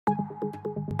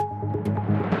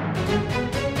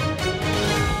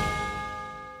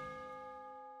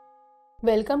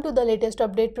Welcome to the latest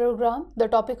update program. The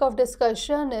topic of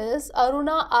discussion is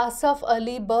Aruna Asaf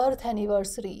Ali birth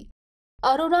anniversary.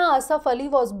 Aruna Asaf Ali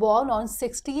was born on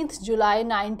 16th July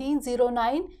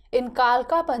 1909 in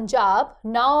Kalka Punjab,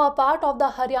 now a part of the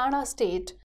Haryana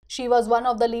state. She was one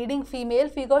of the leading female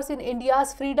figures in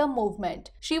India's freedom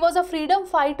movement. She was a freedom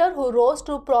fighter who rose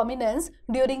to prominence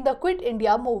during the Quit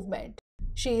India movement.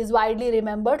 She is widely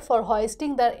remembered for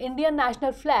hoisting the Indian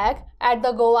national flag at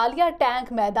the Gowalia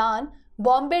Tank Maidan,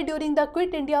 Bombay during the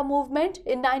Quit India movement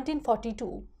in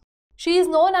 1942. She is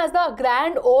known as the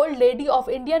Grand Old Lady of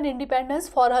Indian Independence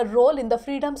for her role in the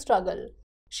freedom struggle.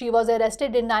 She was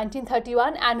arrested in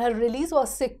 1931 and her release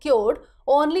was secured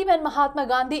only when Mahatma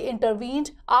Gandhi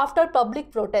intervened after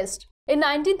public protest. In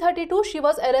 1932, she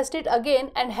was arrested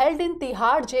again and held in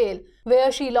Tihar jail,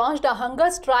 where she launched a hunger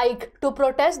strike to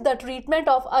protest the treatment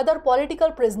of other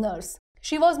political prisoners.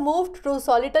 She was moved to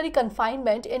solitary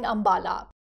confinement in Ambala.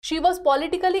 She was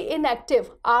politically inactive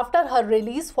after her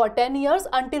release for 10 years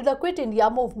until the Quit India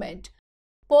movement.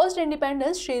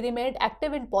 Post-independence, she remained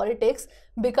active in politics,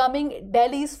 becoming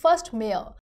Delhi's first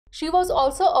mayor. She was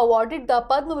also awarded the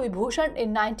Padma Vibhushan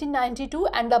in 1992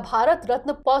 and the Bharat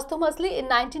Ratna posthumously in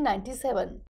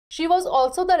 1997. She was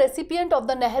also the recipient of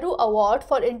the Nehru Award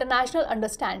for International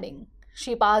Understanding.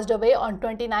 She passed away on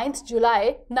 29th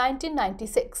July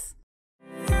 1996.